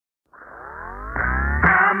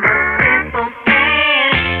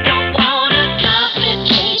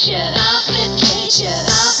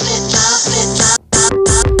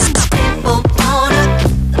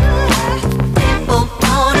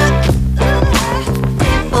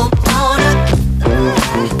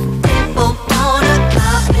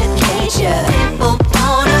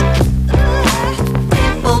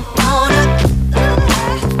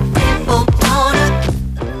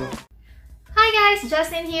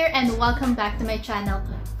here and welcome back to my channel.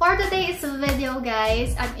 For today's video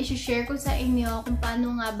guys, ang isi-share ko sa inyo kung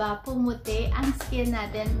paano nga ba pumuti ang skin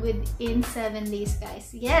natin within 7 days guys.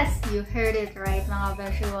 Yes, you heard it right mga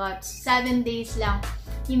beshiwats. 7 days lang.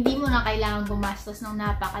 Hindi mo na kailangan gumastos ng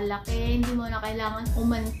napakalaki, hindi mo na kailangan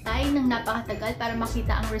umantay ng napakatagal para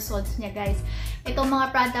makita ang results niya guys. Itong mga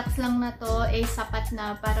products lang na to ay sapat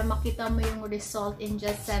na para makita mo yung result in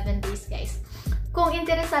just 7 days guys. Kung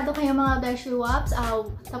interesado kayo mga beshiwaps,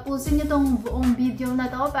 tapusin nyo tong buong video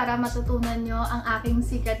na to para matutunan nyo ang aking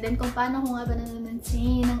secret din kung paano ko nga ba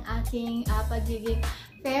na-maintain ang aking pagiging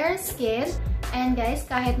fair skin. And guys,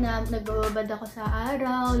 kahit na nagbababad ako sa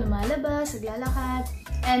araw, lumalabas, naglalakad,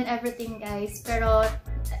 and everything guys. Pero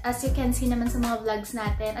as you can see naman sa mga vlogs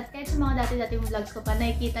natin, at kahit sa mga dati-dating vlogs ko pa,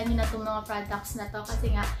 nakikita nyo na itong mga products na to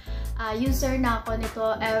kasi nga, user na ako nito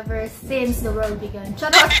ever since the world began.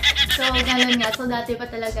 Charot! So, ganun nga. So, dati pa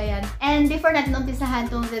talaga yan. And before natin umpisahan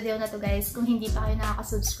tong video na to guys, kung hindi pa kayo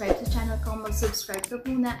nakaka-subscribe sa channel ko, mag-subscribe ko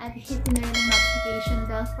muna at hit na rin ang notification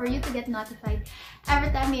bell for you to get notified every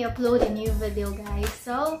time we upload a new video guys.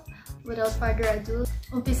 So, without further ado,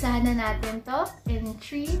 umpisahan na natin to in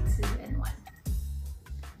 3, 2, and 1.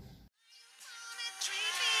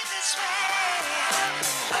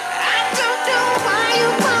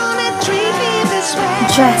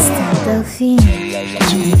 Jastine, Delfin.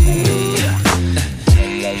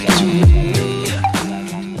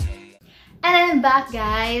 And I'm back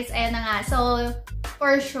guys. Ayan na nga. So,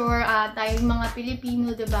 for sure, tayong mga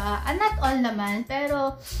Pilipino, diba? Not all naman,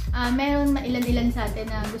 pero meron ilan-ilan sa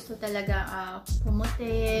atin na gusto talaga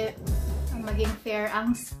pumuti, maging fair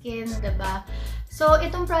ang skin, diba? So,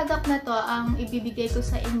 itong product na to, ang ibibigay ko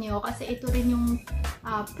sa inyo kasi ito rin yung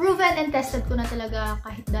proven and tested ko na talaga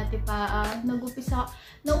kahit dati pa nag-upisa.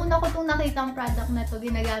 Noong una ko itong nakita ang product na to,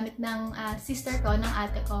 ginagamit ng sister ko, ng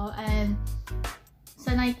ate ko, and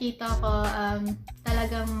sa nakikita ko,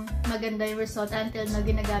 talagang maganda yung result until na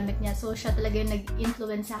ginagamit niya. So, siya talaga yung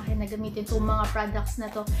nag-influence sa akin na gamitin itong mga products na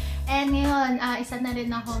to. And ngayon, isa na rin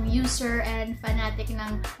akong user and fanatic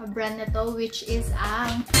ng brand na to, which is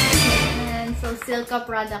ang Silka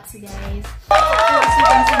products, guys. So, as you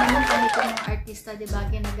can see naman, kahit yung mga artista, diba,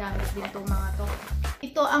 ginagamit din itong mga to.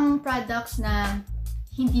 Ito ang products na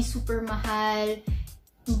hindi super mahal,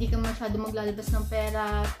 hindi ka masyado maglalabas ng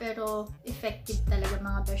pera, pero effective talaga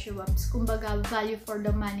mga beshiwaps. Kumbaga, value for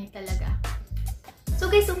the money talaga. So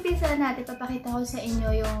guys, umpisa natin. Papakita ko sa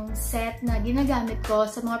inyo yung set na ginagamit ko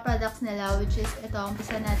sa mga products nila, which is ito.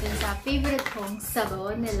 Umpisa natin sa favorite kong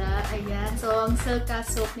sabon nila. Ayan. So, ang Silka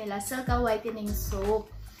soap nila. Silka whitening soap.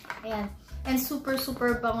 Ayan. And super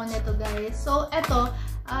bango nito guys. So, ito,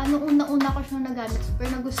 nung una-una ko siyang nagamit, super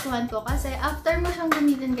nagustuhan ko. Kasi after mo siyang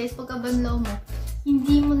gamitin guys, pagkabanlaw mo,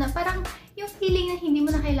 hindi mo na, parang yung feeling na hindi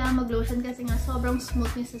mo na kailangan mag-lotion kasi nga sobrang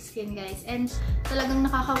smooth niya sa skin guys. And talagang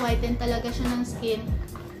nakaka-whiten talaga siya ng skin.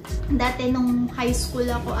 Dati nung high school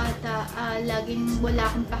ako ata, laging wala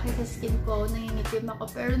akong pake sa skin ko, nangingitim ako.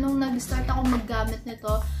 Pero nung nag-start ako maggamit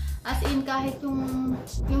nito, as in kahit yung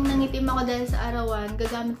nangitim ako dahil sa arawan,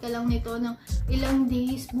 gagamit ka lang nito ng ilang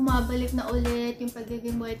days, bumabalik na ulit yung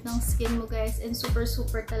pagiging white ng skin mo guys. And super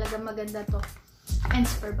talaga maganda to. And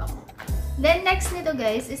super bango. Then next nito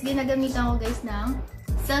guys is ginagamitan ko guys ng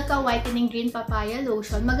Silka Whitening Green Papaya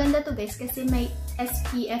Lotion. Maganda to guys kasi may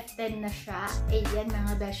SPF 10 na siya. Ayan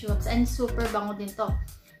mga beshiwaps. And super bango din to.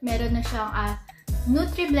 Meron na siyang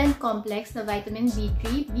Nutri-Blend Complex na vitamin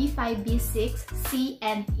B3, B5, B6, C,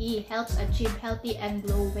 and E. Helps achieve healthy and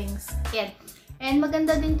glowing skin. And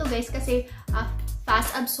maganda din to guys kasi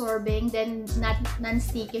fast absorbing, then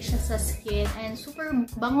non-sticky siya sa skin. And super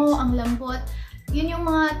bango, ang lambot. Yun yung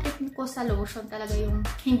mga trick ko sa lotion talaga, yung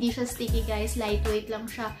hindi siya sticky guys, lightweight lang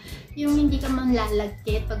siya. Yung hindi ka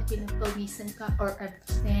manlalagkit pag pinagpawisan ka or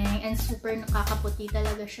everything. And super nakakaputi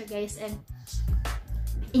talaga siya guys. And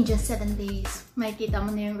in just 7 days, makikita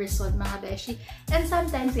mo na yung result mga beshi. And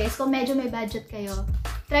sometimes guys, kung medyo may budget kayo,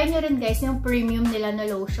 try nyo rin guys yung premium nila na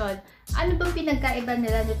lotion. Ano bang pinagkaiba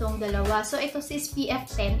nila nitong dalawa? So ito si SPF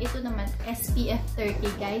 10, ito naman SPF 30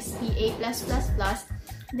 guys, PA+++.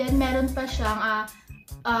 Then meron pa siyang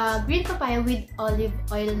green papaya with olive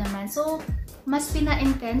oil naman. So mas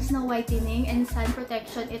pina-intense na whitening and sun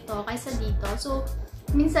protection ito kaysa dito. So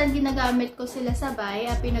minsan ginagamit ko sila sabay,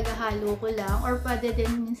 pinaghahalo ko lang, or pwede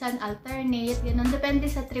din minsan alternate, ganun. Depende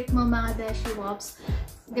sa trip mo mga beshiwaps.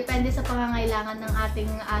 Depende sa pangangailangan ng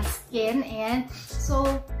ating skin. And so,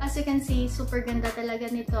 as you can see, super ganda talaga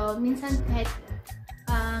nito. Minsan kahit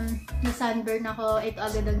na-sunburn ako, ito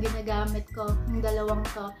agad ang ginagamit ko, yung dalawang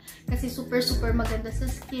to. Kasi super maganda sa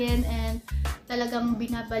skin and talagang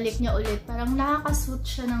binabalik niya ulit. Parang nakaka-suit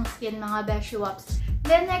siya ng skin, mga beshiwaps.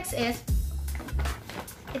 Then next is,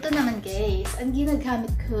 ito naman guys, ang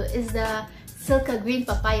ginagamit ko is the Silka Green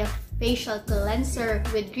Papaya Facial Cleanser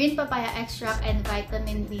with green papaya extract and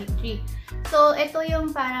vitamin D3. So, ito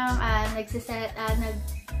yung parang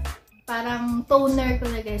parang toner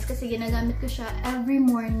ko na guys, kasi ginagamit ko siya every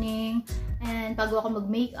morning and bago ako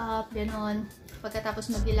mag-makeup, gano'n.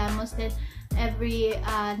 Pagkatapos mag-ilamos, then every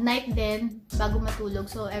night din bago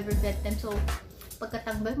matulog. So, every bedtime. So,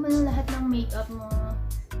 pagkatanggal mo na lahat ng makeup mo.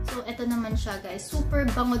 So, ito naman siya guys. Super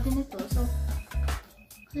bango din ito. So,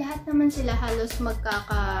 lahat naman sila halos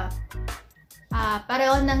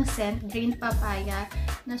pareho ng scent, green papaya,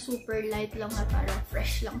 na super light lang na parang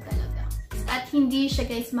fresh lang talaga. At hindi siya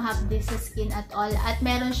guys mahapdi sa skin at all. At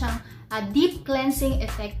meron siyang deep cleansing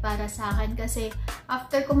effect para sa akin kasi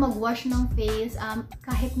after ko mag-wash ng face,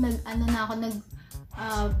 kahit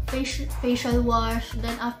facial wash,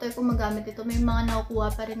 then after ko magamit ito, may mga nakukuha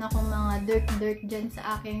pa rin akong mga dirt dyan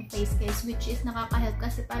sa aking face guys, which is nakaka-help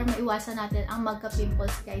kasi para maiwasan natin ang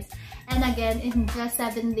magka-pimples guys. And again, in just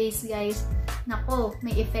 7 days guys, nako,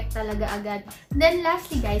 may effect talaga agad. Then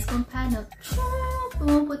lastly guys, kung paano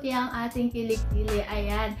pumuputi ang ating kilikili.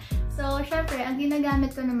 Ayan. So, syempre, ang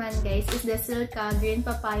ginagamit ko naman guys is the Silka Green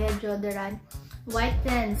Papaya Deodorant White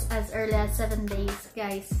Tints as early as 7 days.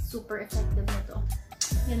 Guys, super effective nito.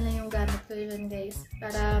 Yan lang yung gamit ko yun guys.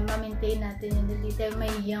 Para ma-maintain natin yung dito. May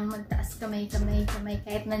yung magtaas kamay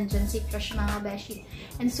kahit nandyan si crush mga beshi.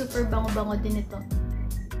 And super bango-bango din ito.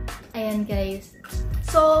 Ayan guys.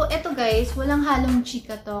 So, ito guys, walang halong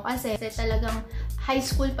chika to. Kasi talagang high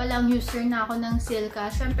school pa lang user na ako ng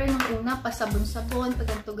Silka. Siyempre, nung una, pasabon-sabon,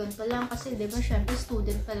 paganto-ganto lang. Kasi, di ba, siyempre,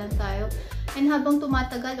 student pa lang tayo. And habang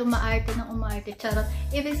tumatagal, umaarte. Charot.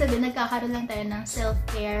 Ibig sabihin, nagkakaroon lang tayo ng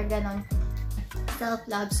self-care, ganon.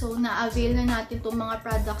 Self-love. So, na-avail na natin itong mga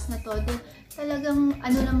products na to. Then, talagang,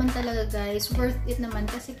 ano naman talaga, guys, worth it naman.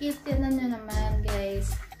 Kasi, kitinan nyo naman,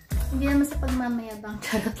 guys. Hindi naman sa pagmamayabang,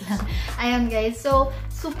 charot lang. Ayan guys, so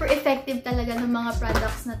super effective talaga ng mga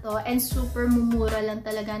products na to and super mumura lang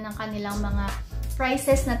talaga ng kanilang mga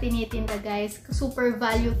prices na tinitinda guys. Super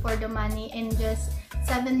value for the money. In just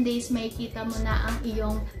 7 days, may kita mo na ang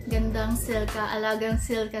iyong gandang Silka, alagang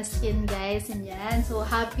Silka skin guys. And yan, so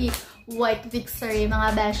happy white victory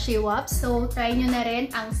mga beshi wops. So try nyo na rin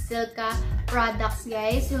ang Silka products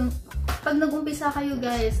guys. Yung pag nag-umpisa kayo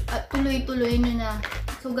guys, tuloy-tuloy nyo na.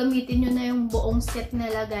 So, gamitin nyo na yung buong set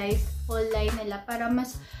nila guys, whole line nila, para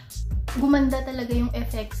mas gumanda talaga yung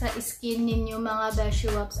effect sa skin ninyo mga beshi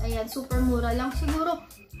wops. Ayan, super mura lang. Siguro,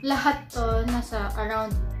 lahat to nasa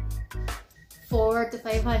around 400 to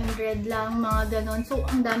 500 lang, mga ganon. So,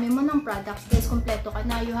 ang dami mo ng products guys, kompleto ka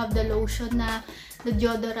na. You have the lotion na, the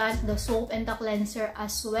deodorant, the soap, and the cleanser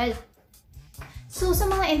as well. So, sa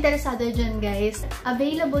mga interesado dyan guys,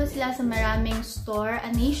 available sila sa maraming store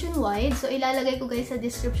nationwide. So, ilalagay ko guys sa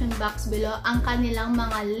description box below ang kanilang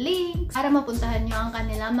mga links para mapuntahan nyo ang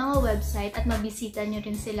kanilang mga website at mabisita nyo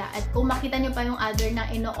rin sila. At kung makita nyo pa yung other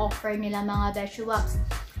na ino-offer nila mga beshi wops.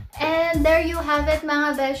 And there you have it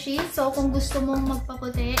mga beshi. So, kung gusto mong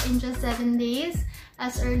magpaputi in just 7 days,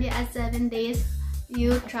 as early as 7 days,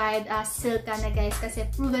 you tried Silka na guys kasi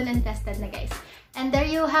proven and tested na guys. And there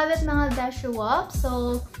you have it mga beshi wops.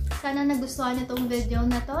 So, sana nagustuhan itong video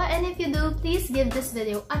na to. And if you do, please give this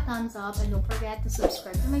video a thumbs up. And don't forget to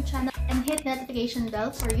subscribe to my channel and hit notification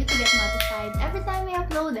bell for you to get notified every time I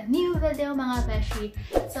upload a new video mga beshi.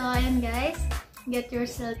 So, ayan guys. Get your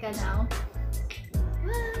Silka now.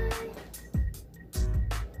 Bye!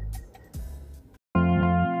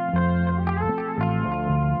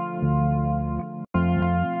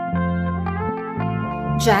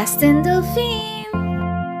 Jastine Delfin.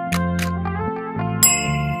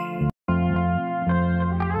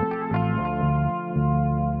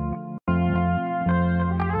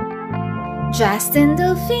 Jastine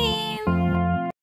Delfin.